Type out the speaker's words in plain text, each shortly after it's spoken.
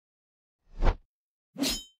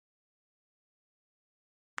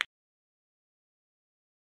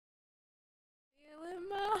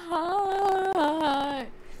heart.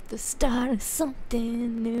 The start of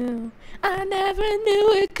something new. I never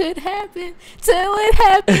knew it could happen till it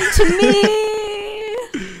happened to me.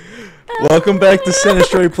 Welcome back to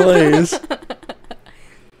Sinistre Plays.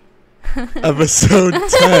 Episode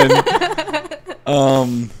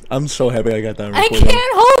 10. I'm so happy I got that I recording.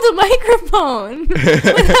 can't hold a microphone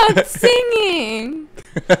without singing.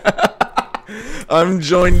 I'm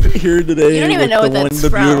joined here today You don't even with know the what one, that's the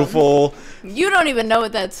from. beautiful. You don't even know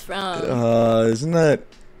what that's from. Isn't that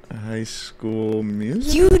High School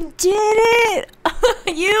Musical? You did it!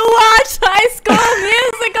 You watched High School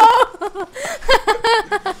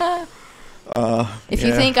Musical! If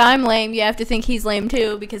you think I'm lame, you have to think he's lame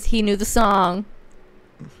too, because he knew the song.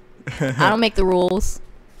 I don't make the rules.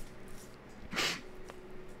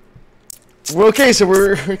 Well, okay, so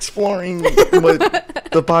we're exploring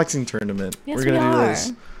the boxing tournament. Yes, we're gonna do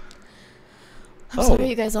this. I'm sorry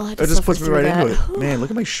you guys all had to That just suffer puts me through right that. into it. Man, look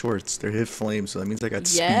at my shorts. They're hit flames, so that means I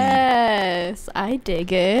got Yes, I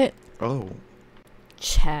dig it. speed. Oh.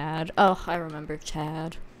 Chad. Oh, I remember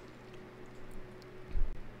Chad.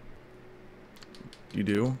 You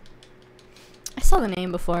do? I saw the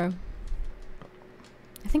name before.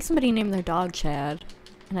 I think somebody named their dog Chad,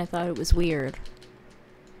 and I thought it was weird.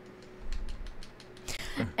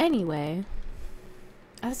 Anyway,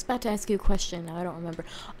 I was about to ask you a question. Now I don't remember.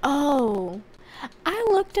 Oh, I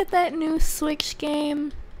looked at that new Switch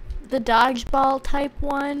game, the dodgeball type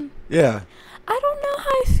one. Yeah. I don't know how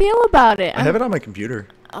I feel about it. I have it on my computer.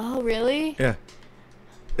 Oh, really? Yeah.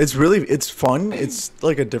 It's fun. It's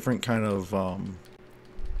like a different kind of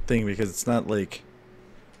thing because it's not like,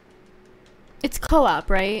 It's co-op,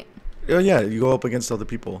 right? oh yeah, you go up against other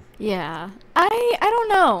people. Yeah. I don't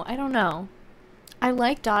know. I don't know. I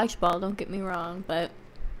like dodgeball, don't get me wrong, but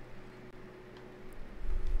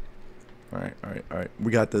All right.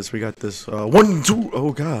 We got this. 1, 2.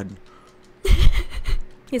 Oh god.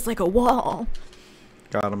 he's like a wall.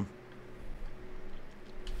 Got him.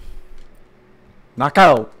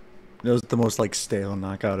 Knockout. That was the most like stale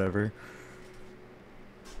knockout ever.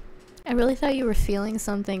 I really thought you were feeling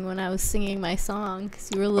something when I was singing my song, because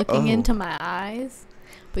you were looking into my eyes,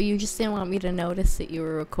 but you just didn't want me to notice that you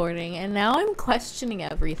were recording, and now I'm questioning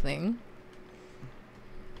everything.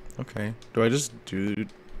 Okay. Do I just do?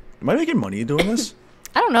 Am I making money doing this?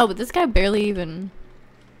 I don't know, but this guy barely even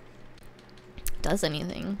does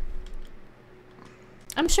anything.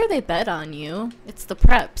 I'm sure they bet on you. It's the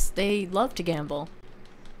preps. They love to gamble.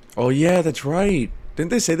 Oh yeah, that's right. Didn't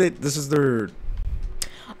they say that this is their?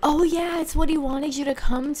 Oh yeah, it's what he wanted you to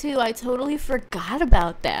come to. I totally forgot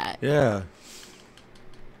about that. Yeah.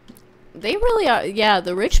 They really are. Yeah,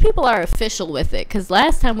 the rich people are official with it, because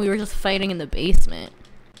last time we were just fighting in the basement.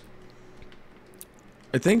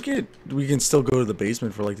 I think we can still go to the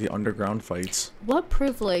basement for like the underground fights. What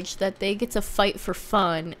privilege that they get to fight for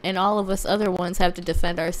fun, and all of us other ones have to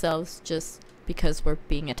defend ourselves just because we're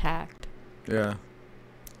being attacked. Yeah.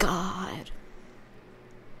 God.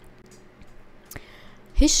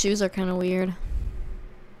 His shoes are kind of weird.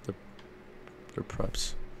 They're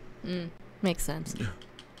preps. Makes sense.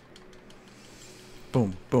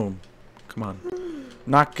 Boom, boom. Come on.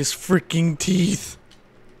 Knock his freaking teeth.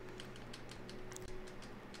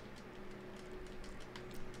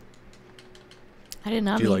 I did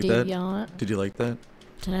not Do you mean like to that? yell at. Did you like that?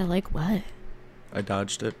 Did I like what? I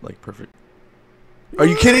dodged it like perfect. Are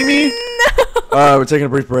you kidding me? No. We're taking a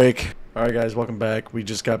brief break. All right, guys, welcome back. We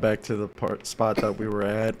just got back to the spot that we were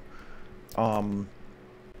at. Ella's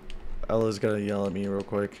gonna yell at me real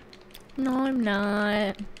quick. No, I'm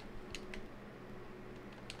not.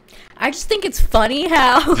 I just think it's funny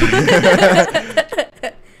how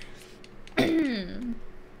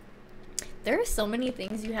there are so many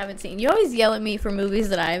things you haven't seen. You always yell at me for movies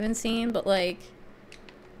that I haven't seen, but like,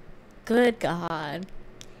 good God,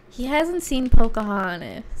 he hasn't seen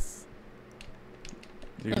Pocahontas.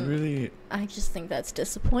 You really? I just think that's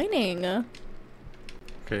disappointing.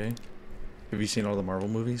 Okay. Have you seen all the Marvel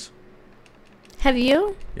movies? Have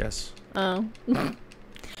you? Yes. Oh.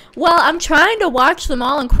 Well, I'm trying to watch them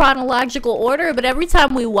all in chronological order, but every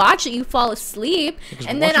time we watch it, you fall asleep.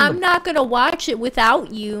 And then I'm not going to watch it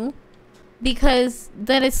without you, because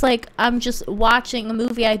then it's like I'm just watching a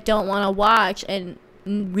movie I don't want to watch and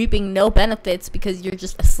reaping no benefits because you're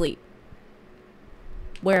just asleep.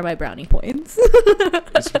 Where are my brownie points?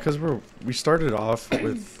 It's because we started off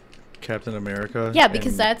with Captain America. Yeah,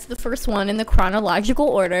 because that's the first one in the chronological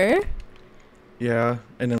order. Yeah,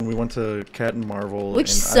 and then we went to Captain Marvel.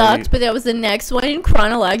 Which sucked, but that was the next one in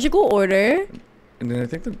chronological order. And then I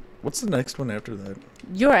think what's the next one after that?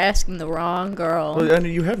 You're asking the wrong girl. Well, I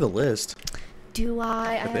mean, you have the list. Do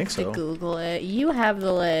I? I think have so. to Google it. You have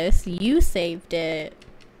the list. You saved it.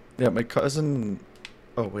 Yeah, my cousin.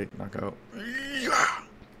 Oh wait, knockout.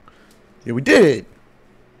 Yeah, we did it.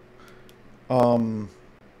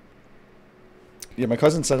 Yeah, my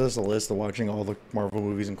cousin sent us a list of watching all the Marvel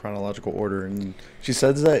movies in chronological order, and she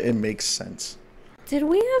says that it makes sense. Did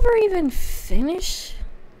we ever even finish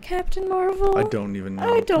Captain Marvel? I don't even know. I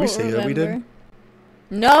don't Did we say that we did?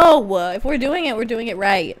 No. If we're doing it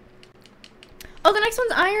right. Oh, the next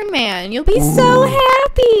one's Iron Man. You'll be so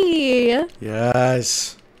happy.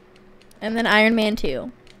 Yes. And then Iron Man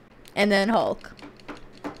 2. And then Hulk.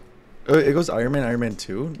 Oh, it goes Iron Man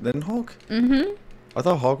 2, then Hulk? Mm-hmm. I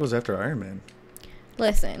thought Hulk was after Iron Man.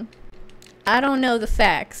 Listen. I don't know the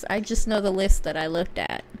facts. I just know the list that I looked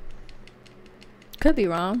at. Could be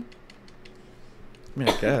wrong. I mean,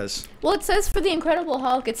 I guess. Well, it says for the Incredible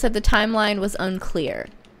Hulk, it said the timeline was unclear.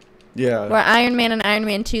 Yeah. Where Iron Man and Iron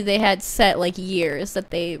Man 2, they had set, like, years that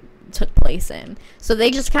they took place in. So they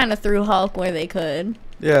just kind of threw Hulk where they could.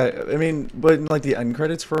 Yeah, I mean, but in, like, the end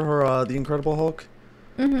credits for her, the Incredible Hulk,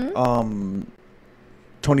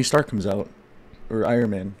 Tony Stark comes out. Or Iron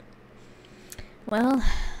Man. Well,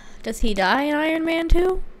 does he die in Iron Man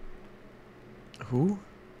 2? Who?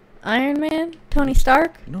 Iron Man? Tony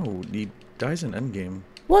Stark? No, he dies in Endgame.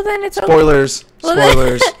 Well, then it's Spoilers. okay.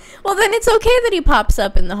 Spoilers. Well, then it's okay that he pops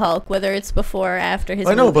up in the Hulk, whether it's before or after his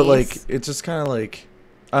I know, movies. but, like, it's just kind of like,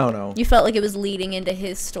 I don't know. You felt like it was leading into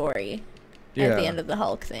his story at the Yeah. end of the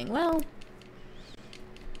Hulk thing. Well,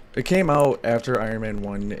 It came out after Iron Man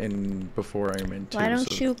 1 and before Iron Man 2. why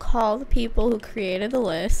don't you call the people who created the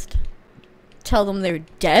list, tell them they're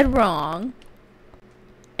dead wrong,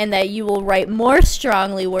 and that you will write more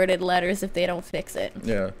strongly worded letters if they don't fix it.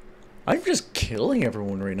 Yeah. I'm just killing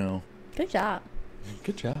everyone right now. Good job.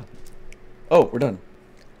 Good job. Oh, we're done.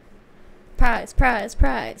 Prize, prize,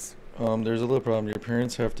 prize. There's a little problem. Your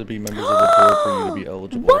parents have to be members of the board for you to be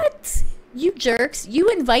eligible. What? You jerks. You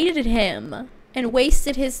invited him and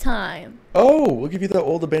wasted his time. Oh, we'll give you that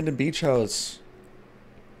old abandoned beach house.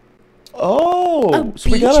 Oh, A so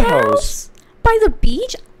we beach got a house. house? By the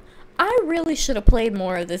beach? I really should have played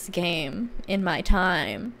more of this game in my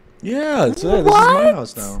time. Yeah, it's this is my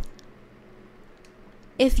house now.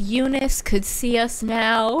 If Eunice could see us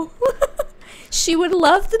now, she would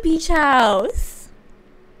love the beach house.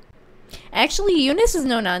 Actually, Eunice is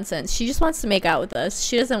no nonsense. She just wants to make out with us.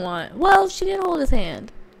 She doesn't want... Well, she didn't hold his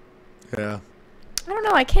hand. Yeah. I don't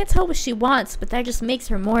know. I can't tell what she wants, but that just makes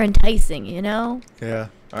her more enticing, you know? Yeah.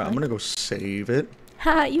 Alright, I'm gonna go save it.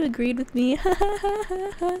 Ha, you agreed with me.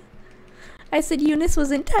 I said Eunice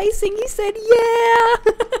was enticing. You said yeah.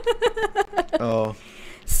 Oh.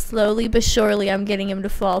 Slowly but surely, I'm getting him to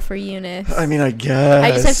fall for Eunice. I mean, I guess.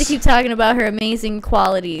 I just have to keep talking about her amazing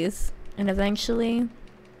qualities. And eventually,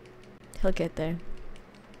 he'll get there.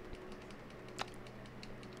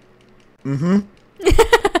 Mm-hmm.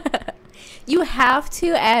 You have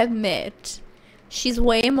to admit, she's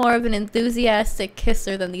way more of an enthusiastic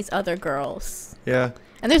kisser than these other girls. Yeah.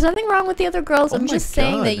 And there's nothing wrong with the other girls. Oh I'm my just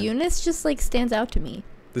saying that God. Eunice just, like, stands out to me.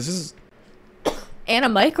 This is... And a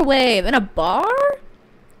microwave. And a bar?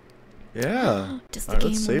 Yeah. Does the Alright,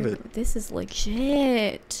 game let's save work? it. This is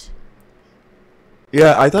legit.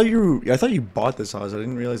 Yeah, I thought you bought this house. I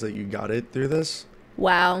didn't realize that you got it through this.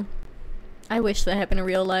 Wow. I wish that happened in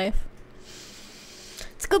real life.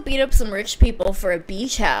 Let's go beat up some rich people for a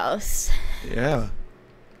beach house. Yeah.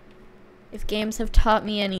 If games have taught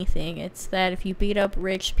me anything, it's that if you beat up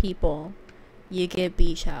rich people, you get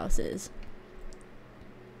beach houses.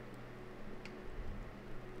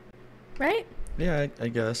 Right? Yeah, I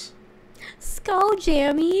guess. Skull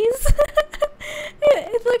jammies.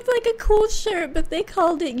 It looked like a cool shirt, but they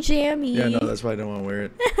called it jammy. Yeah, no, that's why I don't want to wear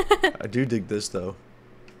it. I do dig this, though.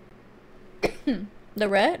 The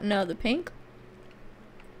red? No, the pink.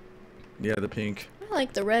 Yeah, the pink. I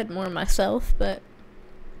like the red more myself, but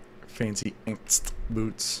Fancy angst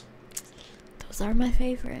boots. those are my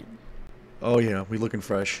favorite. Oh, yeah, we looking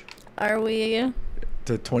fresh. Are we?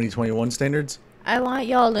 To 2021 standards? I want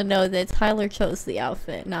y'all to know that Tyler chose the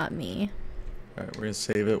outfit, not me. Alright, we're gonna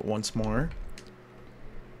save it once more.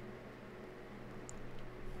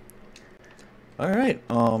 Alright,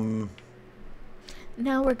 Now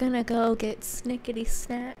we're gonna go get snickety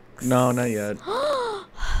snacks. no, not yet.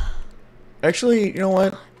 Actually, you know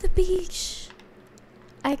what? The beach.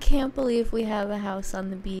 I can't believe we have a house on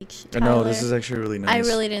the beach. I know, this Tyler. is actually really nice. I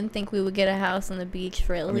really didn't think we would get a house on the beach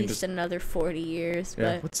for at mean, least just- another 40 years.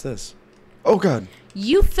 Yeah, But what's this? Oh, God.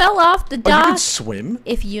 you fell off the Oh, you dock. can swim?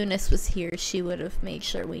 If Eunice was here, she would have made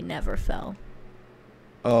sure we never fell.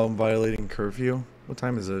 Violating curfew? What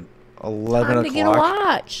time is it? 11 Time o'clock? to get a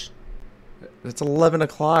watch. It's 11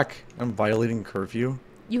 o'clock. I'm violating curfew.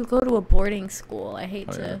 You go to a boarding school. I hate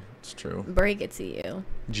to it's true. break it to you.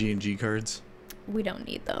 G&G cards. We don't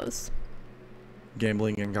need those.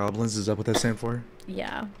 Gambling and goblins. Is that what that stand for?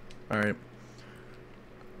 Yeah. All right.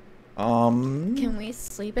 Can we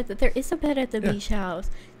sleep at there is a bed at the beach house.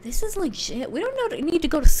 This is legit. We don't need to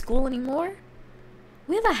go to school anymore.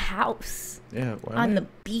 We have a house. Yeah. On the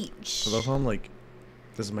beach. I love how I'm like,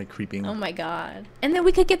 this is my creeping. Oh my god. And then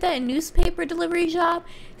we could get that newspaper delivery job.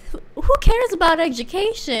 Who cares about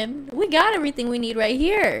education? We got everything we need right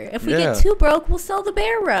here. If we get too broke, we'll sell the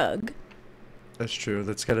bear rug. That's true.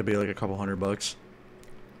 That's got to be like a couple $100.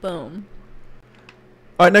 Boom.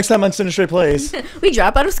 All right, next time on Sinistre Plays. We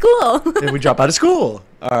drop out of school. And we drop out of school.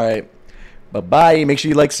 All right. Bye-bye. Make sure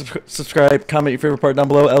you like, subscribe, comment your favorite part down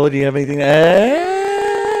below. Ella, do you have anything to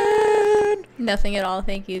add? Nothing at all.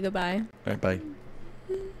 Thank you. Goodbye. All right, bye.